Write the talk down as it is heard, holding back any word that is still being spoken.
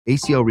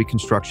ACL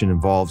reconstruction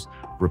involves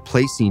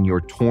replacing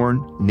your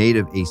torn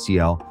native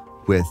ACL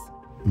with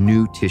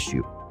new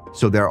tissue.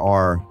 So there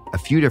are a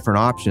few different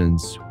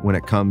options when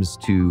it comes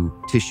to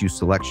tissue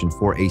selection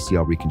for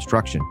ACL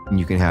reconstruction. And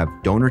you can have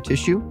donor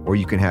tissue or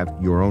you can have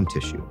your own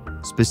tissue.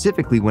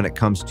 Specifically, when it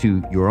comes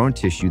to your own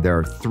tissue, there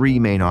are three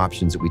main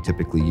options that we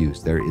typically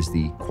use. There is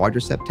the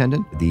quadricep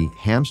tendon, the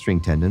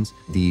hamstring tendons,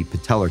 the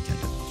patellar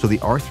tendon. So the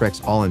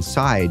Arthrex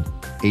all-inside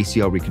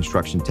ACL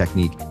reconstruction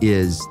technique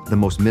is the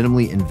most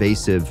minimally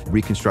invasive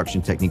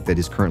reconstruction technique that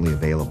is currently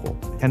available.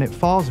 And it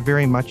falls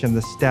very much in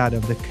the stead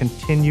of the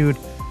continued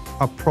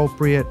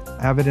appropriate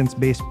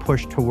evidence-based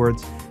push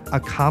towards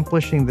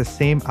accomplishing the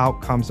same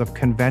outcomes of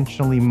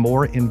conventionally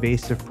more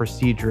invasive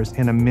procedures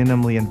in a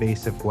minimally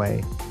invasive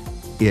way.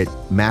 It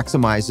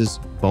maximizes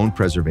bone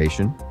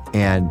preservation,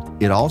 and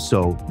it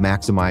also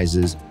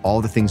maximizes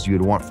all the things you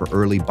would want for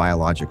early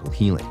biological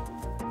healing.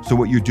 So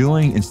what you're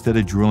doing, instead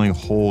of drilling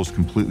holes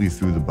completely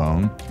through the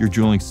bone, you're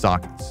drilling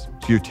sockets.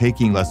 So you're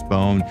taking less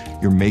bone,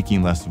 you're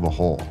making less of a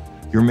hole.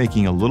 You're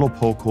making a little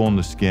poke hole in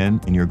the skin,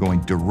 and you're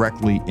going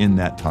directly in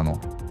that tunnel.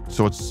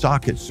 So it's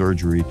socket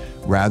surgery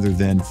rather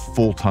than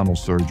full tunnel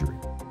surgery.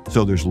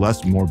 So there's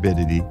less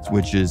morbidity,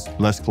 which is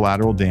less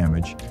collateral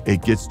damage.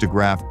 It gets the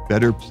graft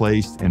better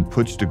placed and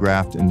puts the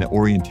graft in the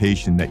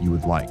orientation that you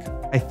would like.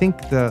 I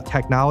think the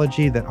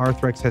technology that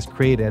Arthrex has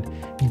created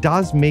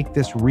does make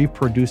this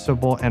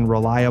reproducible and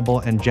reliable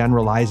and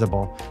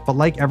generalizable. But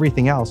like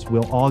everything else,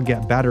 we'll all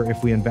get better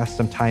if we invest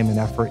some time and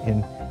effort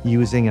in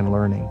using and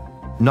learning.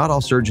 Not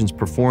all surgeons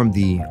perform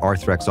the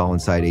Arthrex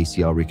all-inside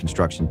ACL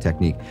reconstruction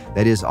technique.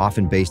 That is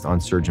often based on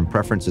surgeon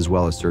preference as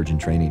well as surgeon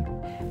training.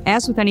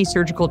 As with any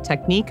surgical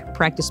technique,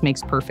 practice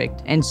makes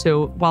perfect. And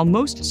so while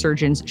most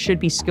surgeons should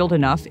be skilled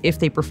enough if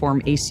they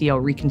perform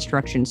ACL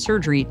reconstruction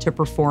surgery to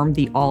perform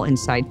the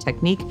all-inside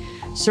technique,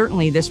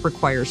 certainly this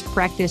requires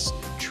practice,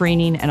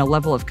 training, and a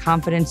level of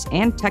confidence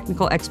and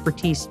technical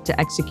expertise to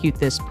execute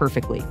this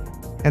perfectly.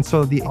 And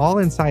so the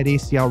all-inside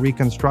ACL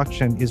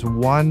reconstruction is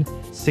one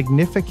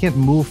significant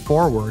move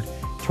forward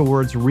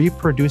towards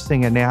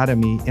reproducing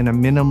anatomy in a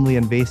minimally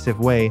invasive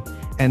way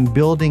and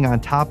building on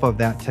top of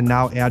that to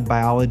now add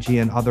biology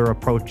and other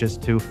approaches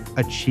to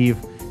achieve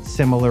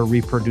similar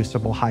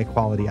reproducible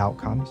high-quality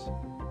outcomes.